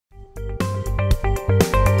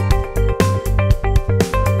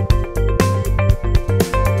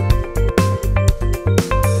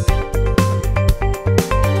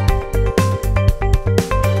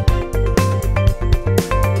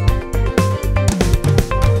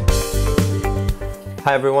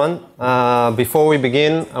Hi everyone. Before we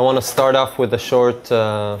begin, I want to start off with a short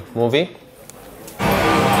movie.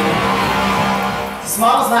 This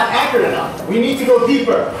model's not accurate enough. We need to go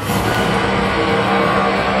deeper.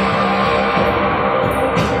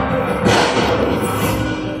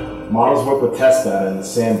 Models work with test data in the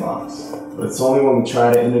sandbox, but it's only when we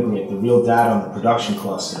try to integrate the real data on the production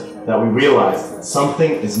cluster that we realize that something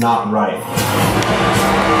is not right.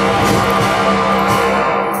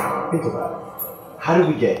 Think about it. How did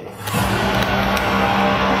we get here?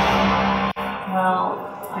 Well,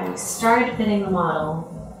 I started fitting the model.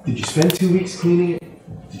 Did you spend 2 weeks cleaning it?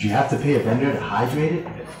 Did you have to pay a vendor to hydrate it?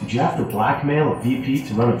 Did you have to blackmail a VP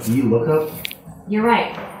to run a VLOOKUP? You're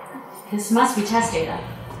right. This must be test data.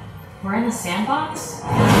 We're in the sandbox?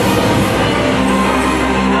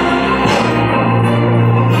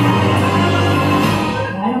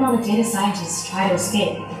 Why don't all the data scientists try to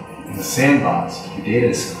escape? In the sandbox, your data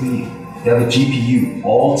is clean. You have a GPU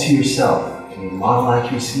all to yourself, and your model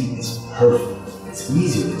accuracy is perfect. It's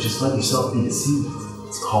easier to just let yourself be deceived.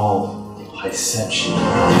 It's called Pyception.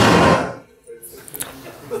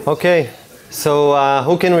 Okay, so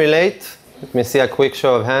who can relate? Let me see a quick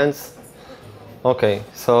show of hands. Okay,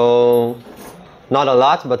 so not a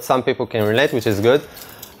lot, but some people can relate, which is good.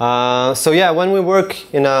 So yeah, when we work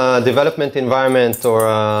in a development environment or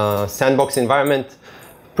a sandbox environment,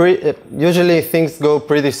 usually things go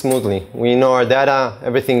pretty smoothly. We know our data,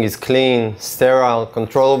 everything is clean, sterile,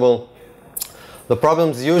 controllable. The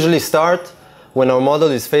problems usually start when our model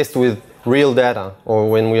is faced with real data or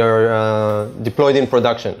when we are deployed in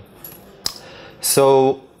production.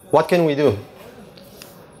 So what can we do?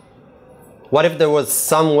 What if there was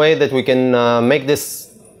some way that we can make this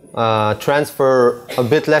transfer a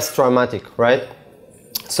bit less traumatic, right?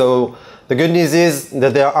 So the good news is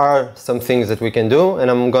that there are some things that we can do, and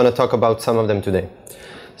I'm going to talk about some of them today.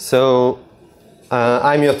 So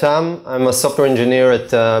I'm Yotam. I'm a software engineer at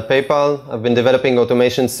PayPal. I've been developing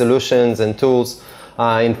automation solutions and tools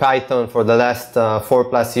in Python for the last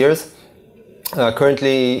 4+ years,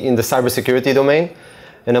 currently in the cybersecurity domain.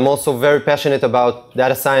 And I'm also very passionate about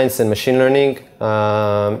data science and machine learning,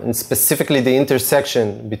 and specifically the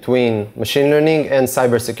intersection between machine learning and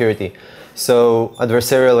cybersecurity. So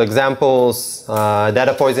adversarial examples,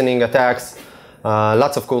 data poisoning attacks,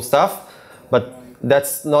 lots of cool stuff. But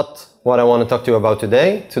that's not what I want to talk to you about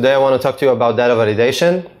today. Today I want to talk to you about data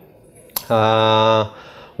validation.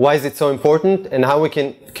 Why is it so important, and how we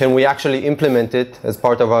can we actually implement it as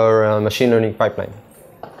part of our machine learning pipeline.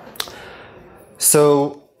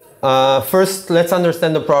 So first, let's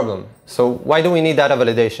understand the problem. So why do we need data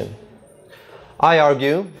validation? I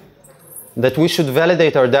argue that we should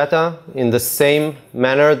validate our data in the same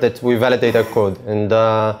manner that we validate our code. And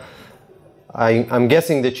I'm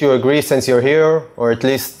guessing that you agree since you're here, or at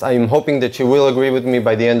least I'm hoping that you will agree with me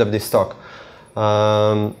by the end of this talk.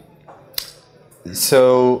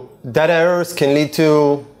 So data errors can lead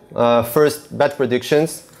to, first, bad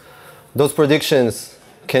predictions. Those predictions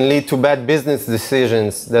can lead to bad business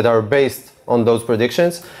decisions that are based on those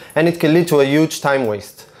predictions, and it can lead to a huge time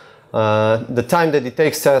waste. The time that it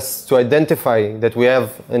takes us to identify that we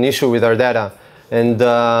have an issue with our data and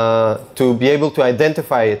to be able to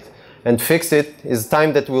identify it and fix it is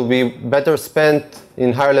time that will be better spent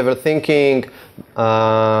in higher level thinking,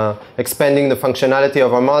 expanding the functionality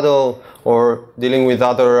of our model, or dealing with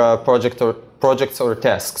other projects or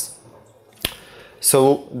tasks.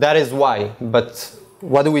 So that is why, but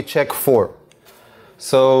what do we check for?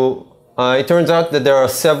 So it turns out that there are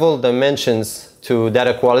several dimensions to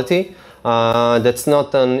data quality. That's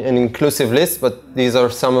not an inclusive list, but these are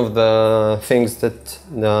some of the things that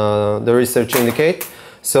the research indicate.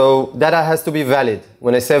 So data has to be valid.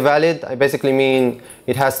 When I say valid, I basically mean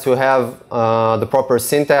it has to have the proper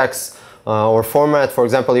syntax or format. For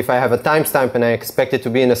example, if I have a timestamp and I expect it to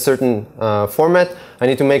be in a certain format, I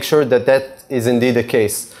need to make sure that that is indeed the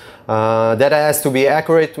case. Data has to be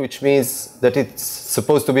accurate, which means that it's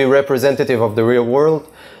supposed to be representative of the real world.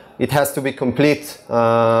 It has to be complete.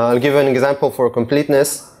 I'll give an example for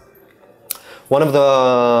completeness. One of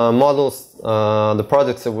the models, the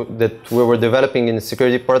products that we were developing in the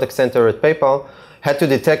Security Product Center at PayPal had to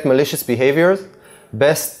detect malicious behaviors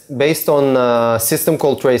based on system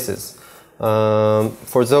call traces.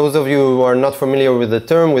 For those of you who are not familiar with the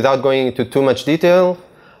term, without going into too much detail,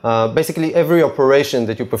 basically every operation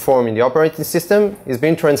that you perform in the operating system is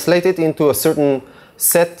being translated into a certain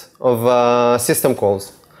set of system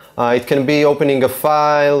calls. It can be opening a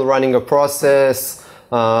file, running a process,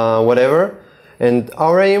 whatever. And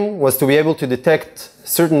our aim was to be able to detect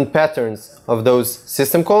certain patterns of those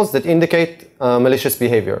system calls that indicate malicious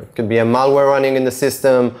behavior. It could be a malware running in the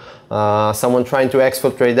system, someone trying to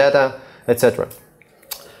exfiltrate data, etc.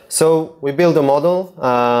 So we built a model,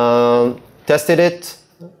 tested it,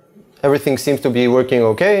 everything seems to be working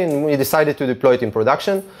okay, and we decided to deploy it in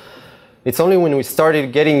production. It's only when we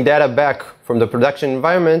started getting data back from the production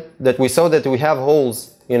environment that we saw that we have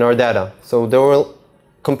holes in our data. So there were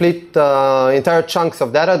complete entire chunks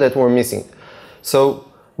of data that were missing. So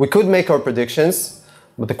we could make our predictions,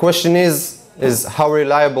 but the question is how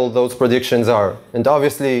reliable those predictions are. And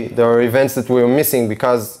obviously there are events that we were missing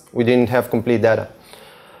because we didn't have complete data.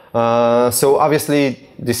 So obviously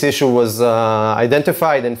this issue was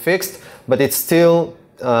identified and fixed, but it still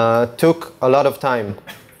took a lot of time.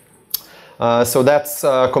 So that's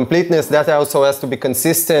completeness. Data also has to be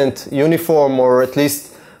consistent, uniform, or at least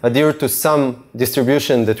adhere to some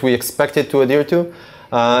distribution that we expect it to adhere to.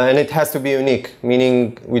 And it has to be unique,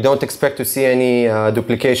 meaning we don't expect to see any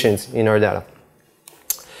duplications in our data.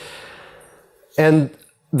 And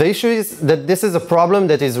the issue is that this is a problem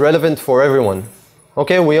that is relevant for everyone.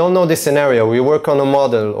 Okay, we all know this scenario. We work on a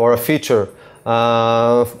model or a feature.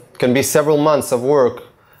 Can be several months of work.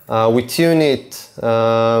 We tune it,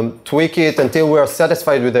 tweak it until we are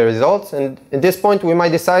satisfied with the results. And at this point, we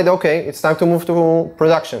might decide, okay, it's time to move to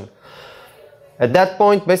production. At that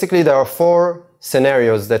point, basically, there are 4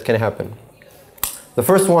 scenarios that can happen. The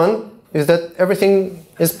first one is that everything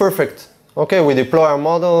is perfect. Okay, we deploy our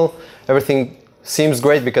model, everything seems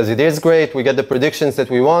great because it is great, we get the predictions that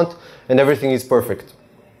we want, and everything is perfect.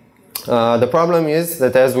 The problem is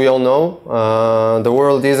that, as we all know, the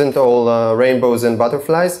world isn't all rainbows and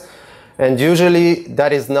butterflies, and usually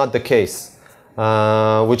that is not the case.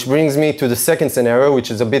 Which brings me to the second scenario, which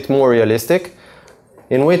is a bit more realistic,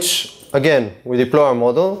 in which, again, we deploy our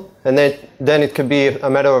model, and then it could be a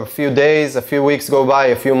matter of a few days, a few weeks go by,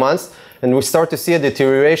 a few months, and we start to see a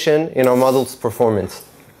deterioration in our model's performance.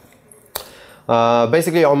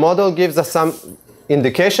 Basically, our model gives us some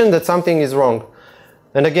indication that something is wrong.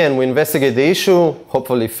 And again, we investigate the issue,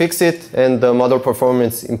 hopefully fix it, and the model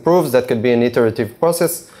performance improves. That could be an iterative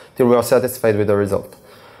process till we are satisfied with the result.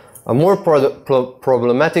 A more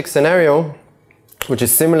problematic scenario, which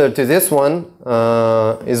is similar to this one,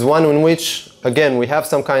 is one in which, again, we have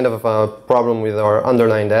some kind of a problem with our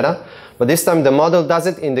underlying data, but this time the model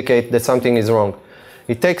doesn't indicate that something is wrong.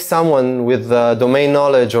 It takes someone with domain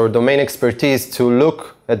knowledge or domain expertise to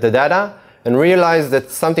look at the data and realize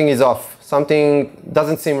that something is off. Something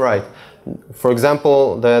doesn't seem right. For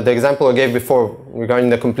example, the example I gave before regarding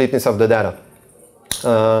the completeness of the data.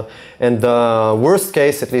 And the worst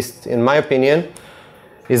case, at least in my opinion,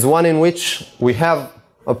 is one in which we have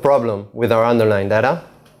a problem with our underlying data,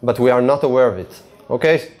 but we are not aware of it.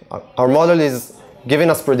 Okay? Our model is giving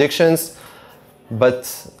us predictions,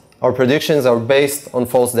 but our predictions are based on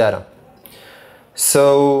false data.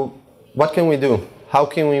 So what can we do? How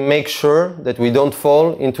can we make sure that we don't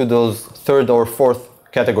fall into those 3rd or 4th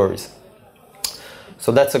categories?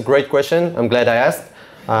 So that's a great question. I'm glad I asked.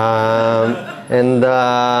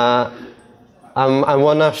 I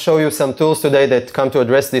want to show you some tools today that come to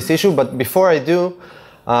address this issue. But before I do,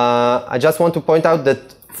 I just want to point out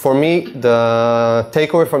that for me, the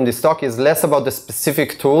takeaway from this talk is less about the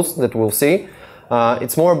specific tools that we'll see.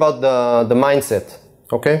 It's more about the mindset.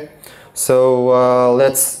 Okay? So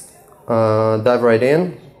let's dive right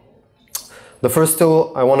in. The first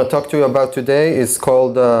tool I want to talk to you about today is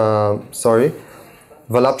called,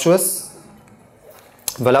 Voluptuous.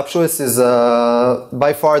 Voluptuous is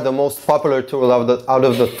by far the most popular tool out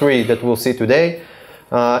of the 3 that we'll see today.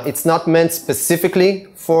 It's not meant specifically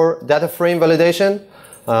for Dataframe validation,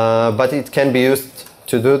 but it can be used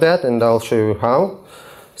to do that, and I'll show you how.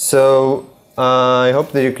 So I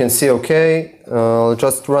hope that you can see okay. I'll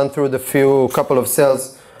just run through the couple of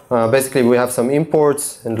cells. Basically, we have some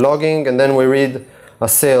imports and logging, and then we read a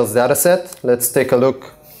sales data set. Let's take a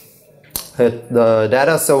look at the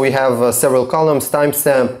data. So we have several columns: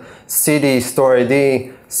 timestamp, CD, store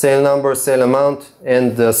ID, sale number, sale amount,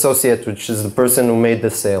 and the associate, which is the person who made the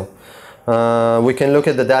sale. We can look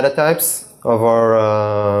at the data types of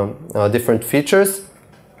our different features.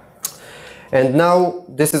 And now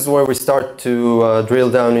this is where we start to drill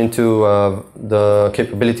down into the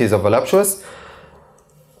capabilities of Voluptuous.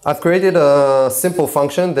 I've created a simple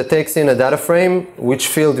function that takes in a data frame, which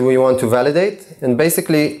field we want to validate, and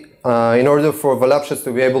basically in order for Voluptuous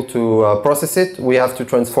to be able to process it, we have to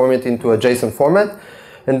transform it into a JSON format,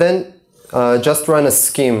 and then just run a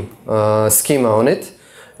schema on it.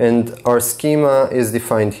 And our schema is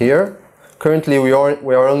defined here. Currently we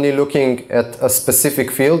are only looking at a specific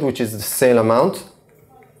field, which is the sale amount,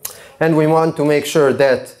 and we want to make sure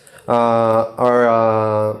that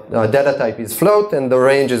our data type is float, and the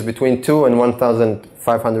range is between 2 and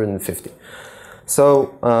 1,550.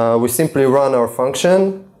 So we simply run our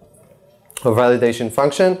function, a validation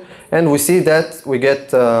function, and we see that we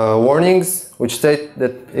get warnings which state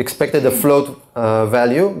that expected a float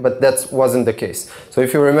value, but that wasn't the case. So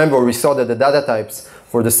if you remember, we saw that the data types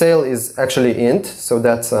for the sale is actually int, so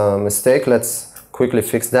that's a mistake. Let's quickly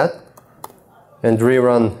fix that and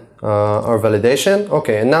rerun our validation.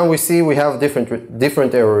 Okay, and now we see we have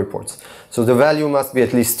different error reports. So the value must be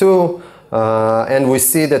at least 2, and we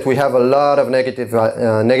see that we have a lot of negative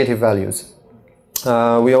values.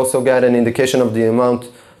 We also get an indication of the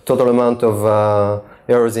total amount of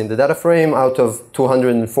errors in the data frame. Out of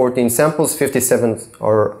 214 samples, 57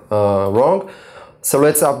 are wrong. So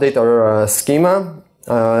let's update our schema,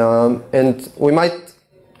 and we might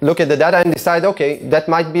look at the data and decide, okay, that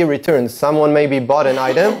might be returns. Someone maybe bought an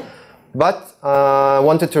item, but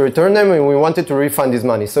wanted to return them, and we wanted to refund his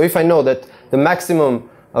money. So if I know that the maximum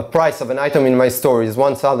price of an item in my store is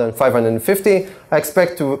 1,550, I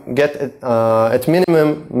expect to get at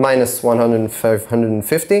minimum minus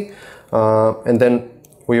 1,550, and then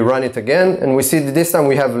we run it again, and we see that this time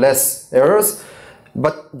we have less errors,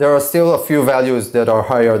 but there are still a few values that are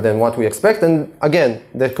higher than what we expect, and again,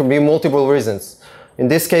 there could be multiple reasons. In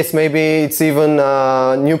this case, maybe it's even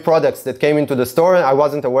new products that came into the store, I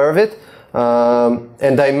wasn't aware of it,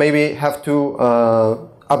 and I maybe have to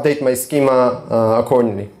update my schema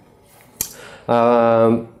accordingly.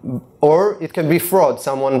 Or it can be fraud.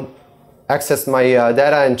 Someone accessed my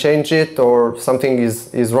data and changed it, or something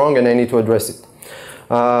is wrong and I need to address it.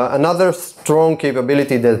 Another strong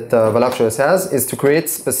capability that Voluptuous has is to create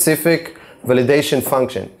specific validation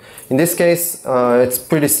function. In this case, it's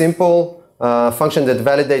pretty simple. Function that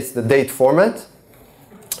validates the date format,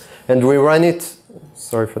 and we run it,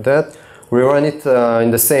 sorry for that, we run it in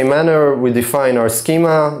the same manner. We define our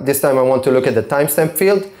schema. This time I want to look at the timestamp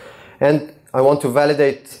field, and I want to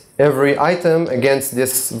validate every item against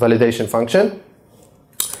this validation function.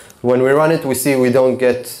 When we run it, we see we don't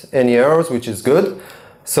get any errors, which is good.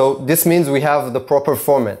 So this means we have the proper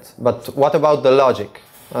format. But what about the logic?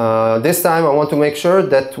 This time I want to make sure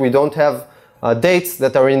that we don't have dates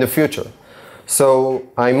that are in the future. So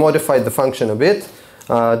I modified the function a bit.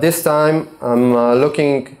 This time I'm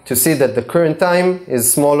looking to see that the current time is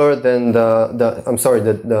smaller than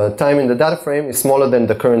the time in the data frame is smaller than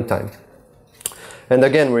the current time. And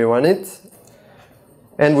again we run it,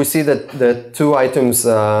 and we see that the two items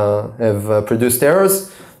have produced errors.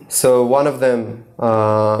 So one of them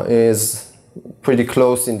is pretty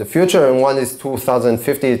close in the future, and one is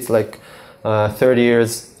 2050, it's like 30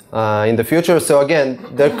 years in the future. So again,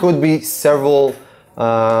 there could be several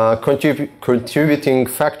contributing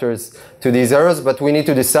factors to these errors, but we need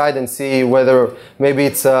to decide and see whether maybe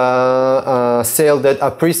it's a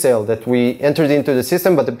pre-sale that we entered into the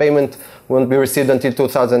system, but the payment won't be received until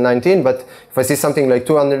 2019. But if I see something like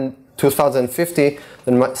 2050,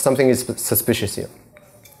 then something is suspicious here.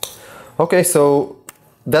 Okay, so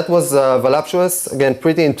that was Voluptuous. Again,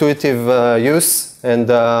 pretty intuitive use, and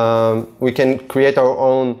we can create our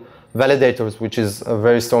own validators, which is a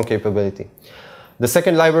very strong capability. The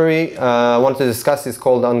second library I want to discuss is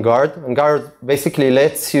called OnGuard. OnGuard basically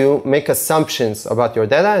lets you make assumptions about your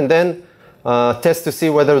data and then test to see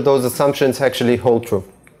whether those assumptions actually hold true.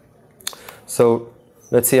 So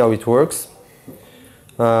let's see how it works.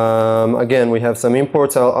 Again, we have some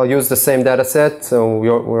imports. I'll use the same data set, so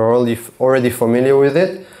we're already familiar with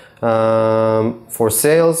it. For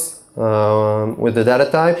sales, with the data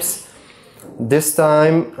types. This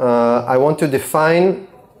time, I want to define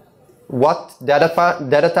what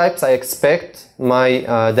data types I expect my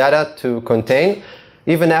data to contain,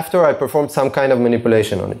 even after I perform some kind of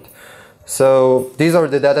manipulation on it. So these are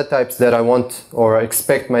the data types that I want or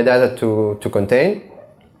expect my data to contain.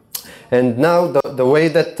 And now the way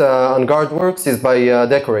that OnGuard works is by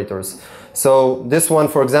decorators. So this one,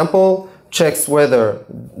 for example, checks whether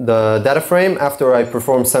the data frame, after I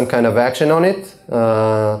perform some kind of action on it,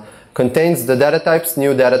 contains the data types,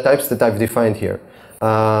 new data types that I've defined here.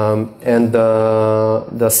 And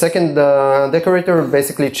the second decorator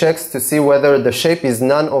basically checks to see whether the shape is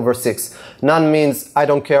none over 6. None means I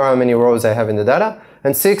don't care how many rows I have in the data,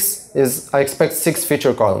 and 6 is I expect 6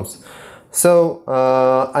 feature columns. So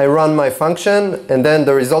I run my function, and then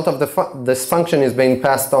the result of this function is being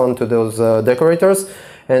passed on to those decorators,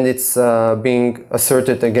 and it's being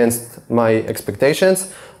asserted against my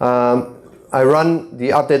expectations. I run the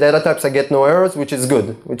update data types, I get no errors, which is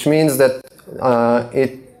good, which means that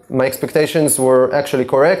my expectations were actually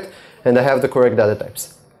correct, and I have the correct data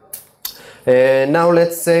types. Now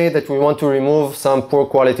let's say that we want to remove some poor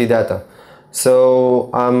quality data. So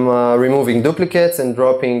I'm removing duplicates and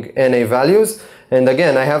dropping NA values. And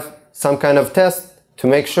again, I have some kind of test to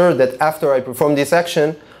make sure that after I perform this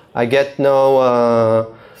action, I get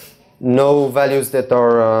no values that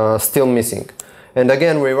are still missing. And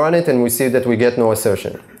again, we run it and we see that we get no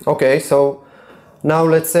assertion. Okay, so now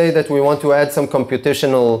let's say that we want to add some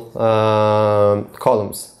computational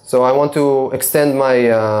columns. So I want to extend my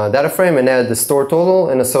data frame and add the store total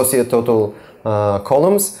and associate total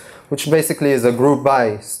columns, which basically is a group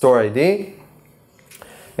by store ID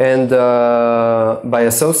and by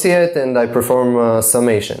associate, and I perform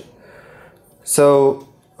summation. So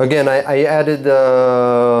again, I added,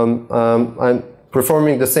 I'm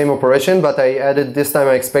performing the same operation, but I added, this time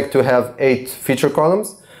I expect to have 8 feature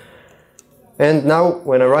columns. And now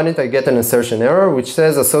when I run it, I get an insertion error, which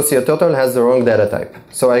says associate total has the wrong data type.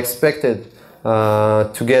 So I expected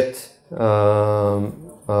to get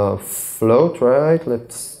a float, right?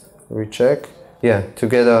 Let's recheck. Yeah, to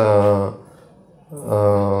get a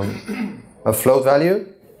float value.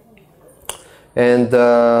 And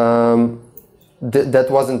that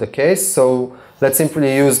wasn't the case. So let's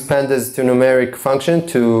simply use pandas to numeric function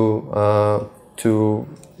to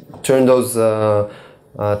turn those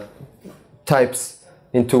types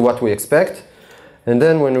into what we expect. And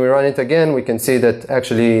then when we run it again, we can see that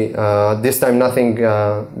actually this time nothing,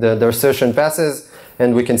 the assertion passes,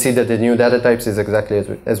 and we can see that the new data types is exactly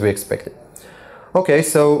as we expected. Okay,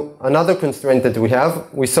 so another constraint that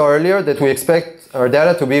we saw earlier that we expect our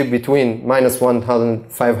data to be between minus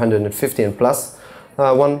 1,550 and plus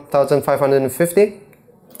 1,550.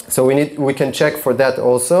 So we can check for that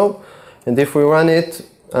also. And if we run it,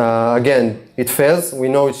 again, it fails. We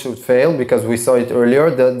know it should fail because we saw it earlier.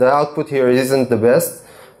 The output here isn't the best.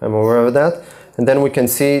 I'm aware of that. And then we can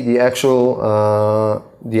see the actual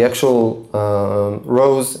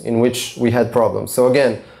rows in which we had problems. So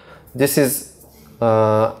again, this is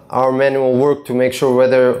our manual work to make sure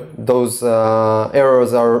whether those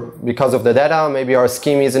errors are because of the data. Maybe our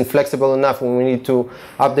scheme isn't flexible enough when we need to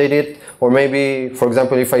update it. Or maybe, for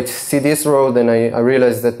example, if I see this row, then I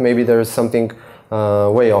realize that maybe there is something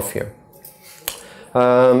way off here.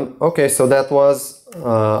 Okay, so that was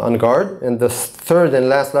on guard. And the third and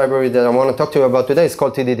last library that I want to talk to you about today is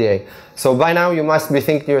called TDDA. So by now you must be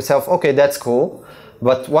thinking to yourself, okay, that's cool.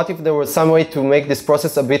 But what if there was some way to make this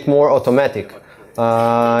process a bit more automatic?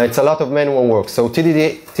 It's a lot of manual work. So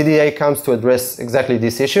TDDA comes to address exactly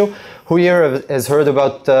this issue. Who here has heard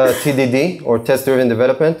about TDD, or test-driven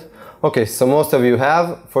development? Okay, so most of you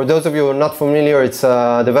have. For those of you who are not familiar, it's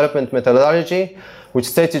a development methodology which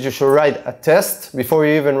states that you should write a test before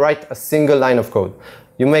you even write a single line of code.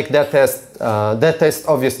 You make that test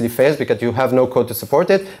obviously fails because you have no code to support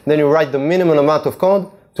it. Then you write the minimum amount of code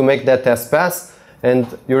to make that test pass, and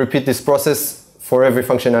you repeat this process for every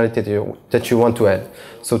functionality that you want to add.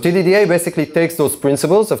 So TDDA basically takes those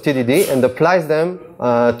principles of TDD and applies them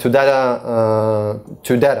to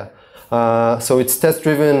data. So it's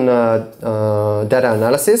test-driven data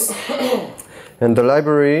analysis. And the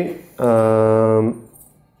library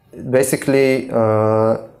basically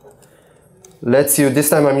lets you, this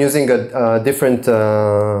time I'm using a different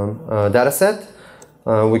data set.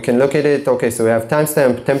 We can look at it. Okay, so we have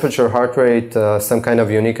timestamp, temperature, heart rate, some kind of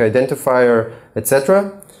unique identifier,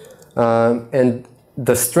 etc. And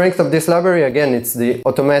the strength of this library, again, it's the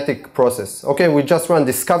automatic process. Okay, we just run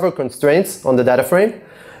discover constraints on the data frame,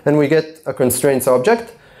 and we get a constraints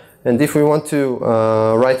object. And if we want to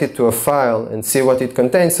write it to a file and see what it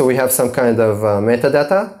contains, so we have some kind of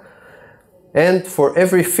metadata. And for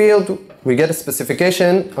every field, we get a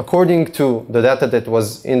specification according to the data that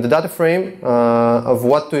was in the data frame of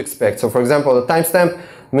what to expect. So for example, the timestamp,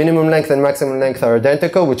 minimum length and maximum length are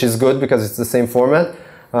identical, which is good because it's the same format.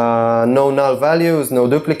 No null values, no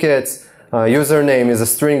duplicates. Username is a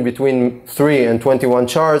string between 3 and 21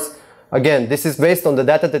 chars. Again, this is based on the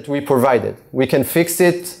data that we provided. We can fix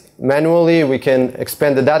it manually, we can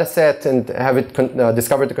expand the data set and have it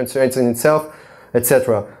discover the constraints in itself,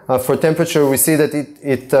 etc. For temperature, we see that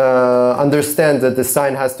it understands that the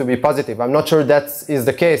sign has to be positive. I'm not sure that is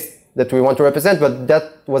the case that we want to represent, but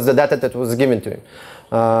that was the data that was given to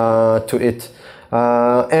it.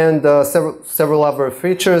 And several other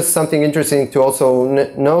features. Something interesting to also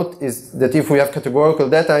note is that if we have categorical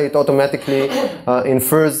data, it automatically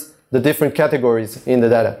infers the different categories in the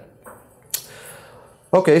data.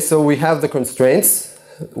 Okay, so we have the constraints.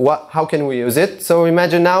 How can we use it? So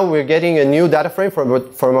imagine now we're getting a new data frame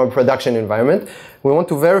from our production environment. We want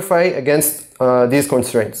to verify against these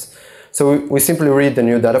constraints. So we simply read the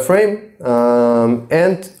new data frame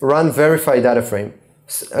and run verify data frame.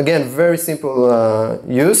 Again, very simple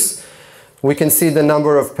use. We can see the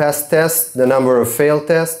number of passed tests, the number of failed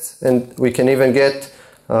tests, and we can even get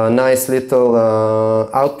a nice little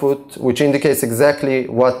output which indicates exactly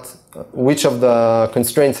which of the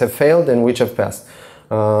constraints have failed and which have passed.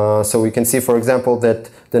 So we can see, for example, that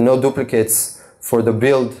the no duplicates for the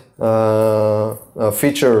build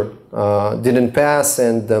feature didn't pass,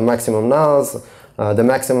 and the maximum nulls, the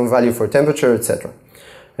maximum value for temperature, etc.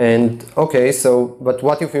 And okay, so, but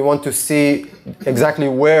what if we want to see exactly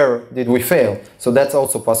where did we fail? So that's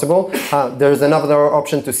also possible. There's another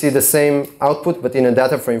option to see the same output, but in a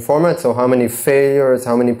data frame format. So how many failures,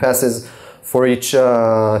 how many passes for each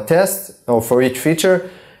test or for each feature,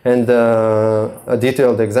 and a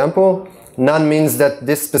detailed example. None means that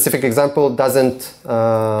this specific example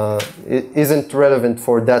isn't relevant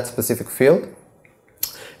for that specific field.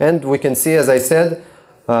 And we can see, as I said,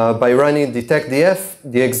 by running detect_df,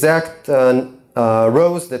 the exact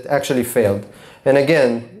rows that actually failed. And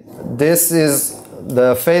again, this is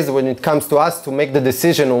the phase when it comes to us to make the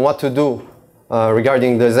decision on what to do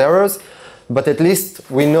regarding those errors. But at least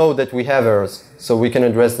we know that we have errors, so we can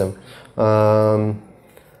address them.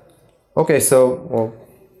 Okay, so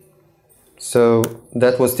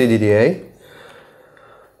that was TDDA.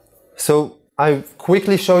 So I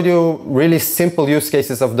quickly showed you really simple use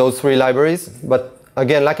cases of those three libraries. But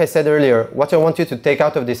again, like I said earlier, what I want you to take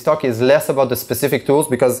out of this talk is less about the specific tools,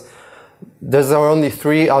 because those are only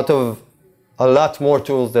 3 out of a lot more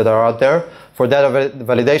tools that are out there for data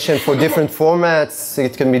validation for different formats.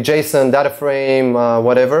 It can be JSON, Dataframe,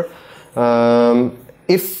 whatever.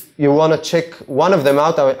 If you want to check one of them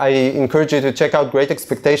out, I encourage you to check out Great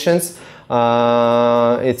Expectations.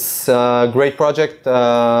 It's a great project,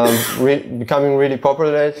 becoming really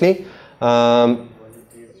popular lately.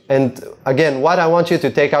 And again, what I want you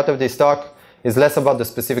to take out of this talk is less about the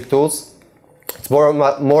specific tools. It's more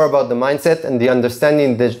about the mindset and the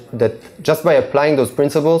understanding that just by applying those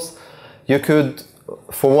principles, you could,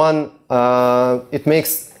 for one, it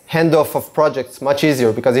makes handoff of projects much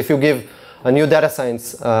easier, because if you give a new data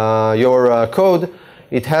science your code,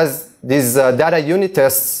 it has these data unit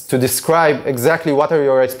tests to describe exactly what are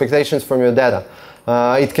your expectations from your data.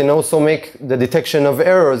 It can also make the detection of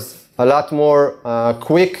errors a lot more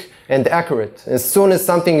quick and accurate. As soon as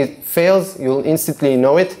something fails, you'll instantly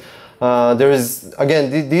know it.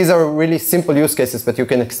 Again, these are really simple use cases, but you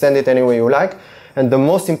can extend it any way you like. And the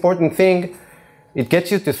most important thing, it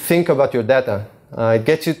gets you to think about your data. It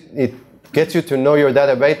gets you to know your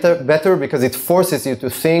data better, because it forces you to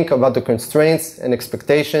think about the constraints and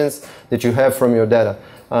expectations that you have from your data.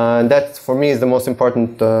 And that, for me, is the most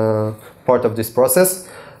important part of this process.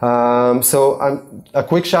 So a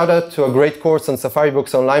quick shout out to a great course on Safari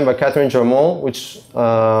Books Online by Catherine Germol, which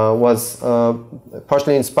was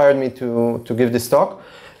partially inspired me to give this talk.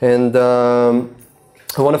 And I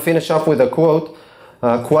want to finish up with a quote.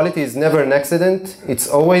 Quality is never an accident. It's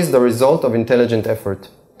always the result of intelligent effort.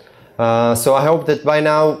 So I hope that by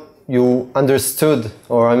now you understood,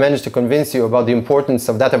 or I managed to convince you about the importance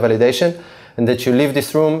of data validation, and that you leave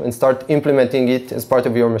this room and start implementing it as part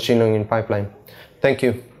of your machine learning pipeline. Thank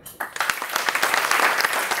you.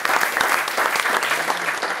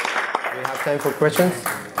 We have time for questions?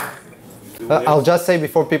 I'll just say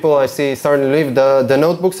before people I see starting to leave, the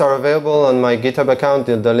notebooks are available on my GitHub account,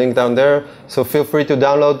 the link down there. So feel free to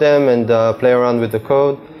download them and play around with the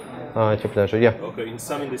code. It's your pleasure, yeah. Okay, in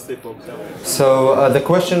some industry, for example. So the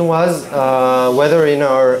question was whether in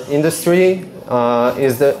our industry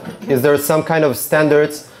is there some kind of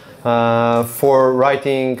standards for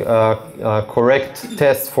writing correct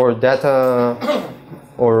tests for data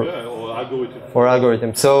or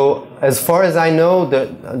algorithm. So as far as I know,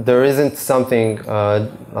 there isn't something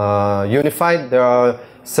unified. There are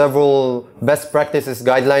several best practices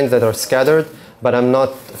guidelines that are scattered, but I'm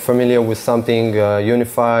not familiar with something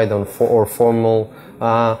unified or formal.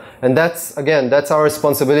 And that's our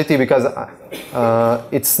responsibility, because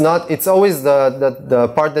it's always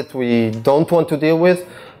the part that we don't want to deal with,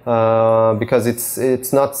 because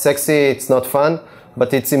it's not sexy, it's not fun,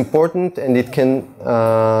 but it's important, and it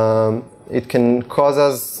can cause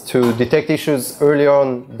us to detect issues early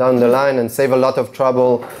on down the line and save a lot of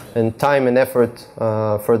trouble and time and effort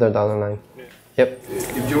further down the line. Yep.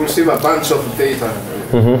 If you receive a bunch of data,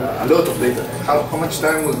 a lot of data, how much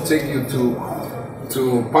time will it take you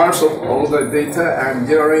to parse all the data and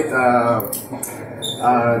generate a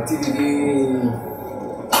TDD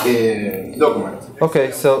document?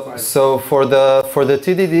 Okay, so for the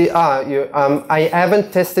TDD, I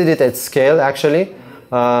haven't tested it at scale actually,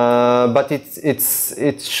 but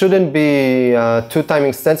it shouldn't be too time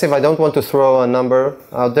extensive. I don't want to throw a number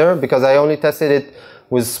out there, because I only tested it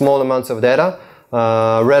with small amounts of data,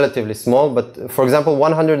 relatively small. But for example,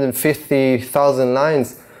 150,000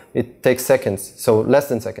 lines, it takes seconds, so less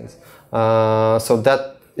than seconds. So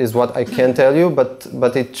that is what I can tell you,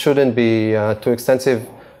 but it shouldn't be too extensive.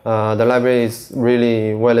 The library is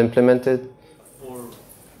really well implemented.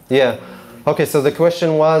 Yeah. Okay, so the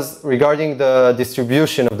question was regarding the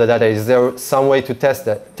distribution of the data. Is there some way to test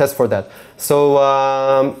for that? So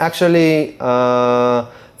actually,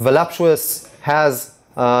 Voluptuous has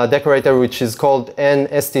a decorator which is called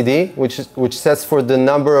NSTD, which sets for the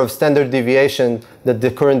number of standard deviation that the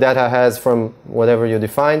current data has from whatever you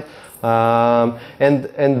define. And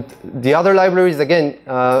the other libraries, again,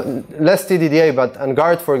 less TDDA, but on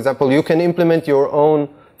Guard, for example, you can implement your own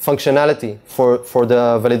functionality for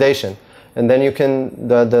the validation. And then you can,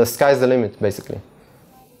 the sky's the limit, basically.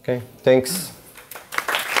 Okay, thanks.